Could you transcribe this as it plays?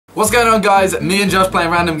What's going on, guys? Me and Josh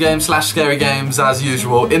playing random games / scary games as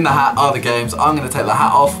usual. In the hat are the games. I'm going to take the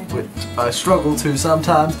hat off, which I struggle to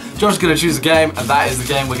sometimes. Josh is going to choose a game, and that is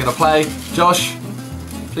the game we're going to play. Josh,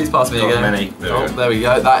 please pass me a game. There we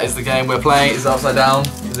go. That is the game we're playing. Is it upside down?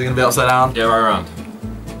 Is it going to be upside down? Yeah, right around.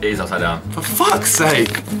 It is upside down. For fuck's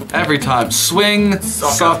sake. Every time. Swing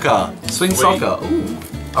soccer. Swing soccer. Ooh.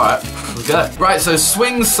 Alright, let's go. Right, so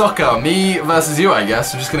swing soccer, me versus you, I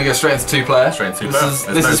guess. We're just gonna go straight into two-player. Straight into two-player.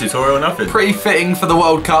 There's no tutorial, nothing. Pretty fitting for the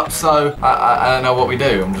World Cup, so I don't know what we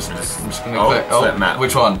do. I'm just gonna click. Select map.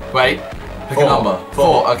 Which one? Wait. Pick a number.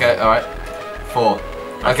 Four. Okay, alright. 4.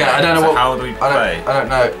 Okay, I don't know what. How do we play? I don't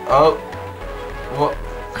know. Oh. What?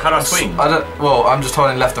 How do I swing? Well, I'm just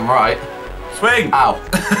holding left and right. Swing! Ow.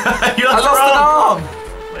 You lost an arm!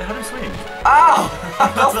 Wait, how do you swing? Ow!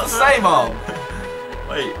 I lost the same arm!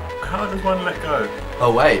 Wait, how does one let go?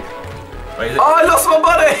 Oh, wait. Wait, oh, I lost my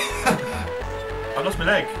body! I lost my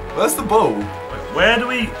leg. Where's the ball? Wait, where do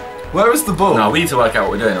we... Where is the ball? No, we need to work out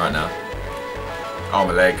what we're doing right now. Oh,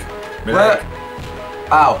 my leg. My leg.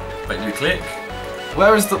 Ow. Wait, do we click?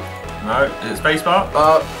 Where is the... No, is it spacebar?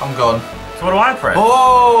 I'm gone. So what do I press?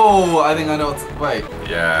 Oh, I think I know what to... Wait.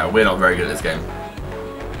 Yeah, we're not very good at this game.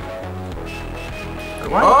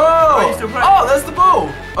 Why? Oh! Why are you still playing? Oh, there's the ball!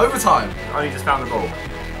 Overtime. Oh, you just found the ball.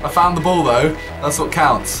 I found the ball though. That's what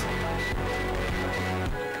counts.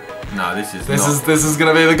 No, this is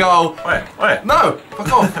gonna be the goal. Wait. No!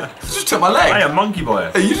 Fuck off. You just took my leg. Hey, a monkey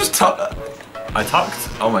boy. Hey, you just tucked... I tucked?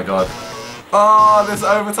 Oh my god. Oh, there's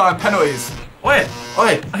overtime. Penalties. Wait,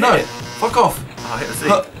 no. Fuck off. Oh, I hit the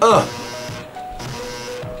seat.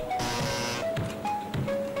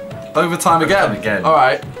 Overtime again.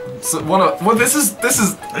 Alright. So this is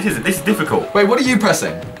difficult. Wait, what are you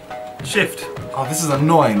pressing? Shift. Oh, this is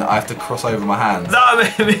annoying that I have to cross over my hands. No,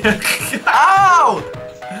 baby. Ow!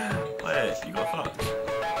 Wait, you got fucked.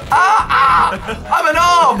 Ah! I'm an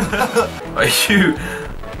arm! Are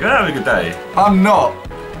you're having a good day. I'm not.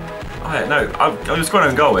 Oh, no, I'm just going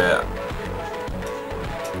to goal here.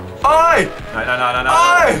 Oi! No.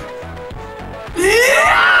 Oi!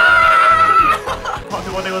 Yeah! What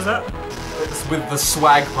body was that? It's with the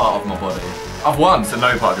swag part of my body. I've won. It's a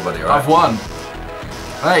no part of your body, right? I've won.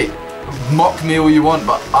 Hey, mock me all you want,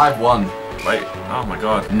 but I've won. Wait, oh my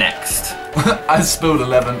god. Next. I spilled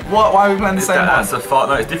 11. What? Why are we playing the same one? That's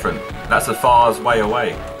no, it's different. That's a far's way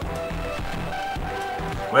away.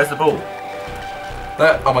 Where's the ball?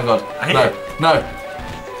 There. Oh my god.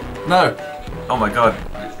 No. Oh my god.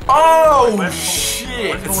 Oh, where's shit.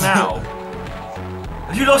 Where's the ball now?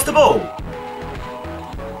 Have you lost the ball?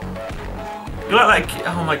 You're like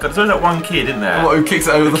that. Oh my god, there's always that one kid, isn't there? What, who kicks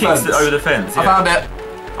it over the fence? Kicks it over the fence. Yeah. I found it.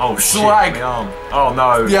 Oh swag. Shit, my arm. Oh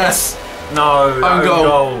no. Yes. No. Own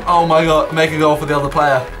goal. Oh my god, make a goal for the other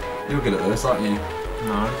player. You're good at this, aren't you?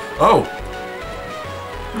 No. Oh.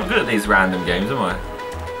 I'm not good at these random games, am I?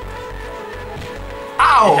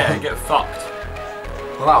 Ow! Yeah, get fucked.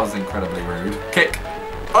 Well, that was incredibly rude. Kick.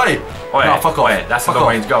 Oi! No, fuck off. That's a long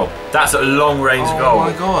range goal. That's a long range goal. Oh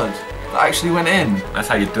my god. That actually went in. That's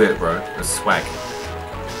how you do it, bro. That's swag.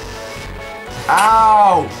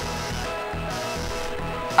 Ow!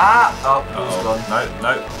 Ah! Oh, it's gone.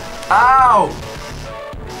 No. Ow!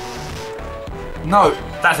 No.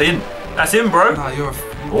 That's in. That's in, bro. No, you're a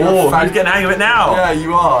who's getting the hang of it now? Yeah,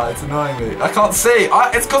 you are. It's annoying me. I can't see.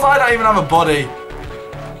 It's because I don't even have a body.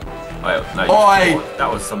 Wait, no. Oi! That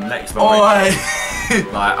was some next level. Oi!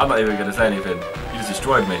 Like, I'm not even going to say anything. You just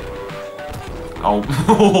destroyed me. Oh,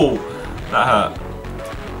 that hurt.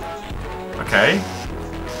 Okay.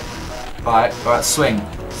 Alright, swing.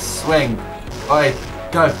 Oi,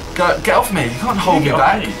 go, get off me. You can't hold me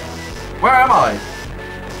back. Where am I?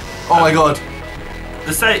 Oh my god.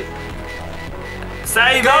 The save.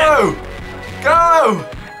 Save Go! it! Go!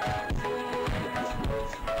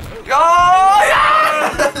 Oh,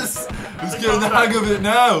 yes! Who's getting the hang of it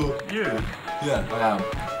now? You. Yeah, I am.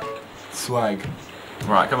 Swag.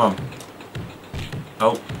 Right, come on.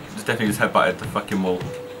 Oh, just definitely just headbutted the fucking wall.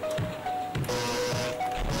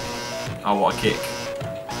 Oh, what a kick.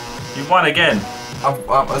 You won again.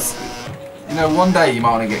 You know, one day you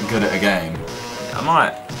might want to get good at a game. I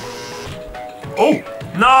might. Oh!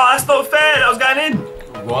 No, that's not fair! That was going in!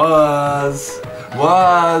 Was.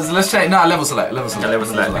 Let's change. No, level select. Yeah, level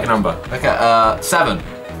select. Pick a number. Okay, 7.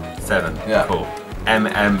 7. Yeah. Cool.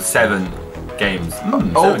 MM7 games.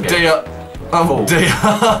 Oh dear. Oh dear.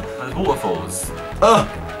 There's waterfalls.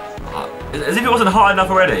 As if it wasn't hard enough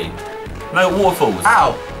already. No waterfalls.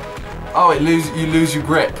 Ow. Oh, you lose your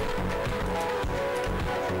grip.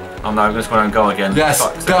 Oh no, I'm just going to go again. Yes.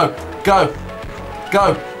 Go.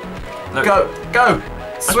 No. Go.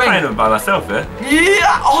 Swing. I'm playing by myself here.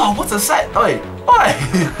 Yeah! Oh, what a set! Oi! Oi!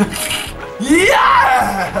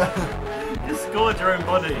 Yeah! You scored your own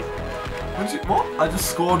body. What? I just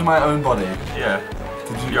scored my own body. Yeah.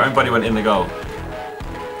 Your own body went in the goal.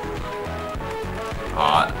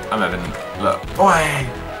 Alright, I'm having. Look. Oi!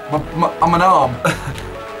 I'm an arm.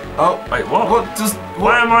 Oh. Wait, what? What?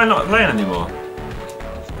 Why am I not playing anymore?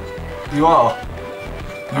 You are.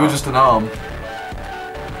 You were just an arm.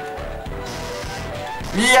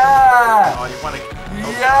 Yeah! Oh, you want to.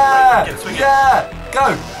 Yeah! Get swinging. Yeah!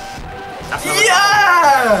 Go! That's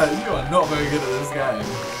Yeah! You are not very good at this game.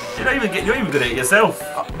 You're even good at it yourself.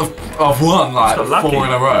 I've won like Just got 4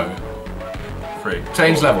 in a row. 3.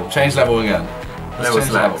 Change level again. Let's change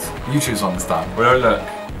select. level. You choose one this time. Well, look.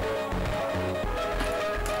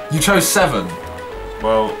 You chose 7.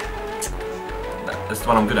 Well, that's the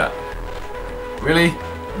one I'm good at. Really?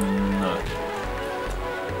 No.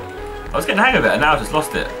 I was getting the hang of it and now I've just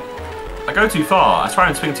lost it. I go too far. I try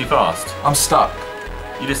and swing too fast. I'm stuck.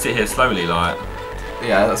 You just sit here slowly, like.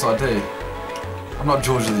 Yeah, that's what I do. I'm not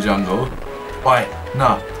George of the Jungle. Wait,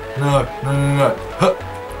 no. No. Huh.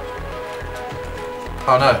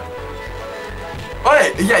 Oh no.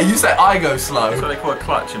 Wait, yeah, you said I go slow. That's what they call a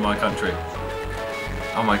clutch in my country.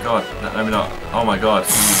 Oh my god. No, maybe not. Oh my god.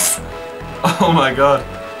 Oh my god.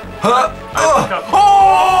 Huh. Oh!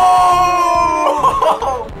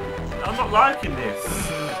 I'm not liking this.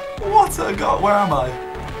 What a god. Where am I?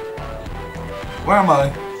 Where am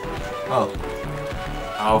I? Oh.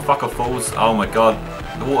 Oh, fuck off, falls. Oh my god.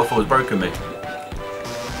 The waterfall's broken me.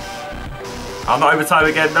 I'm not overtime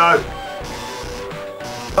again, no.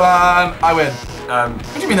 I win.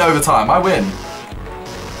 What do you mean overtime? I win.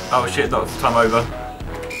 Oh shit, not time over.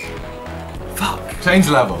 Fuck. Change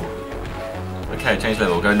level. Okay, change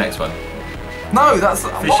level. Go next one. No, that's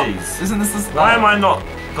Fishies. What? Isn't this? Why am I not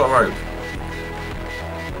got a rope?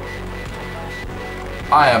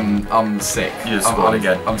 I'm sick. You just scored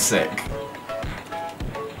again. I'm sick.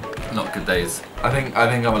 Not good days. I think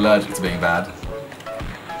I'm allergic to being bad.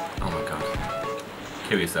 Oh my god.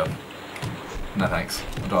 Kill yourself. No thanks.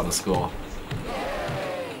 I'd rather score.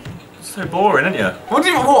 It's so boring, isn't you? What?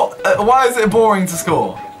 Why is it boring to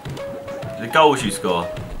score? The goals you score.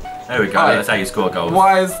 There we go. Right. That's how you score goals.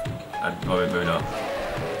 Why is? Moving on.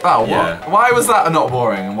 Oh, Yeah. what? Why was that not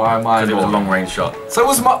boring and why am I? Because it was a boring? long range shot. So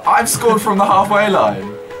was my. I've scored from the halfway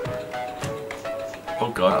line. Oh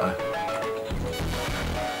god.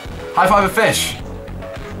 High five a fish.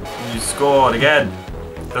 You scored again.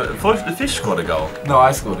 The fish scored a goal. No,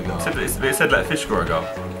 I scored a goal. It said let a fish score a goal.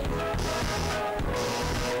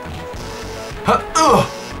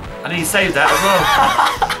 And he saved that as well.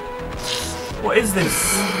 What is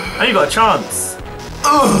this? And you got a chance.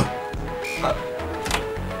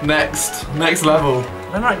 Next level.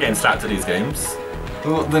 I'm not getting slapped at these games.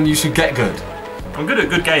 Well, then you should get good. I'm good at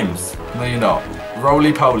good games. No, you're not.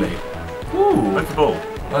 Roly poly. Ooh. Where's the ball?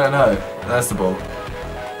 I don't know. There's the ball.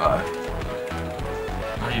 Uh-oh.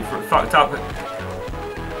 Oh, you fucked up.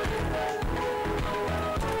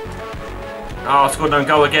 Oh, I scored no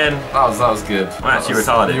goal again. That was good. I'm actually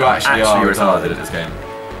retarded. You actually I'm are retarded at this game.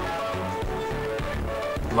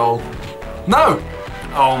 Lol. No!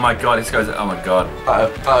 Oh my god, this goes. Oh my god.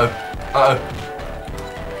 Uh-oh.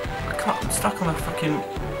 I can't. I'm stuck on a fucking.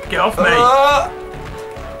 Get off me!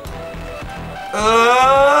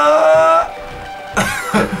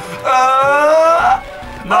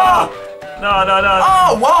 No!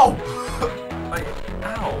 Oh, whoa! Like,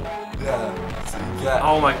 ow. Yeah. So you get.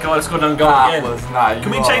 Oh my god, I scored no goal That again. was nice.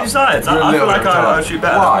 Can we change sides? I feel like I would shoot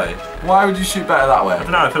better Why? that way. Why would you shoot better that way? I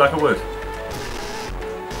don't know, I feel like I would.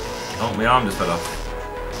 Oh, my arm just fell off.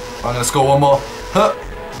 I'm gonna score one more. Huh.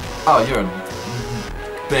 Oh, you're a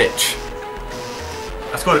bitch.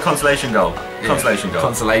 I scored a consolation goal. Consolation goal.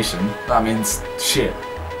 Consolation. That means shit.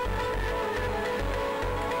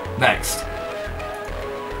 Next.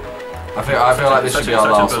 I feel like this should be our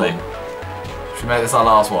last one. Should we make this our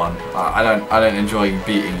last one? I don't enjoy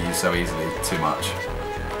beating you so easily too much.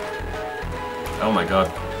 Oh my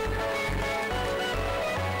god.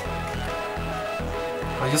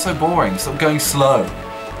 Oh, you're so boring. Stop going slow.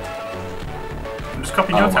 I'm just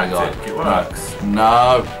copying your tactic. God. It works.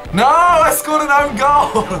 No. No! I scored an own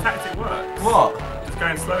goal! Your tactic works. What? Just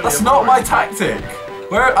going slowly. That's and not my boring. tactic.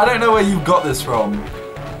 Where? I don't know where you got this from.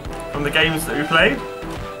 From the games that we played?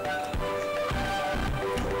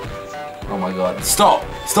 Oh my god. Stop!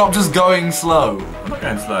 Stop just going slow. I'm not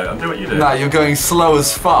going slow. I'm doing what you do. Nah, you're going slow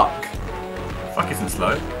as fuck. Fuck isn't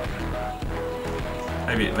slow.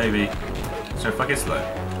 Maybe. So fuck is slow.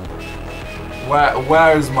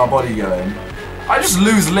 Where is my body going? I just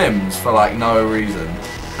lose limbs for like no reason.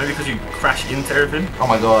 Maybe because you crash into everything. Oh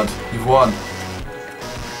my god, you've won.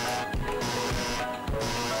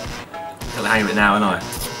 Got the hang of it now, and I.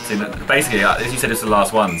 See, basically, as you said, it's the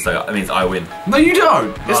last one, so that means I win. No, you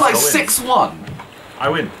don't. It's like I win. 6-1. I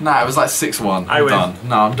win. Nah, it was like 6-1. I win. Done.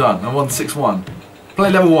 No, I'm done. I won 6-1. Play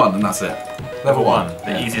level 1 and that's it. Level 1.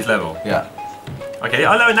 The easiest level. Yeah. Okay,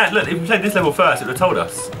 I know that. Look, if we played this level first, it would have told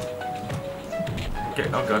us.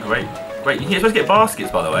 Oh god, wait. Wait, you're supposed to get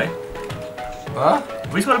baskets, by the way. Huh?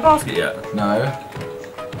 Have we scored a basket yet? No.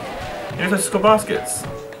 You're supposed to score baskets.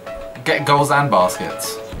 Get goals and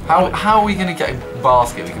baskets. How are we going to get a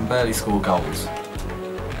basket? We can barely score goals.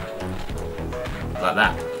 Like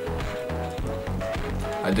that.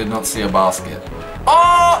 I did not see a basket.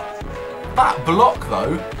 Oh! That block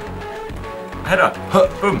though. Header.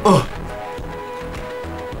 Boom.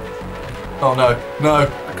 Oh no, no.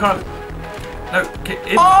 I can't. No, get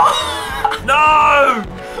in. Oh! No!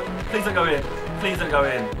 Please don't go in. Please don't go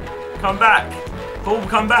in. Come back. Ball,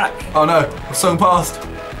 come back. Oh no, I've swung past.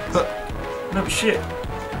 No, shit.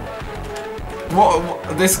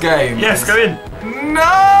 What this game? Yes, is... go in. No!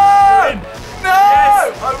 Go in. No!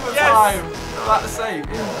 Yes. Overtime. Yes. That save.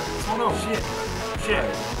 Yeah. It's 1-0. Shit.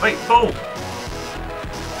 Wait, ball.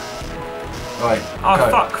 Right. Oh,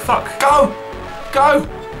 go. fuck. Go! Go!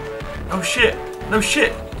 Oh, shit. No,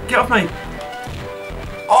 shit. Get off me.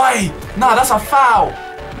 Oi! No, that's a foul.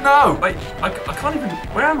 No. Wait, I can't even.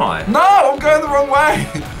 Where am I? No, I'm going the wrong way.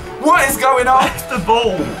 What is going on? Where's the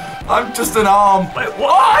ball? I'm just an arm. Wait,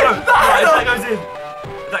 what? Oh, No. no, Right, no. that goes in.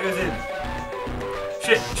 That goes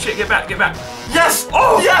in. Shit, get back. Yes!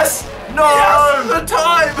 Oh! Yes! No! Yes! The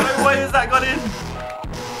time! No way has that gone in.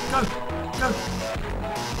 Go.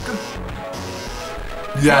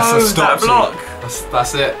 Yes, No, I stopped that block.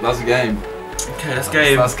 That's it. That's a game. Okay, that's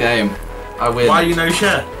game. That's game. I win. Why are you no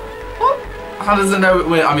share? What? How does it know?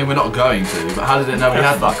 I mean, we're not going to, but how did it know we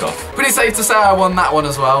had Fuck that? off. Pretty safe to say I won that one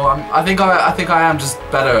as well. I think I am just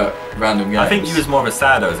better at random games. I think you was more of a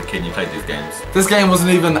saddo as a kid. You played these games. This game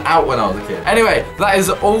wasn't even out when I was a kid. Anyway, that is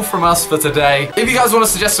all from us for today. If you guys want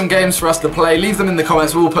to suggest some games for us to play, leave them in the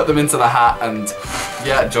comments. We will put them into the hat. And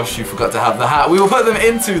yeah, Josh, you forgot to have the hat. We will put them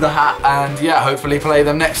into the hat and yeah, hopefully play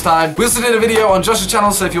them next time. We also did a video on Josh's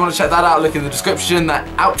channel, so if you want to check that out, look in the description, that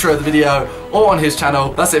outro of the video, or on his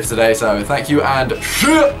channel. That's it for today, so thank you and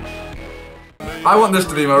shit! I want this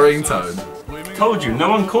to be my ringtone. Told you, no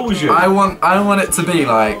one calls you. I want it to be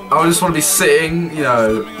like, I just want to be sitting, you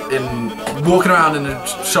know, walking around in a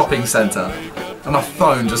shopping centre, and my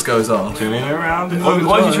phone just goes off. Turning around.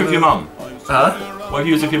 Why did you with your mum? Huh? Why did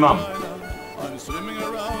you use with your mum?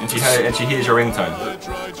 And she hears your ringtone.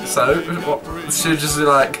 So, what? She'd just be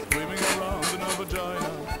like,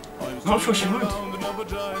 Not sure she would.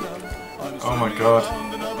 Oh my god.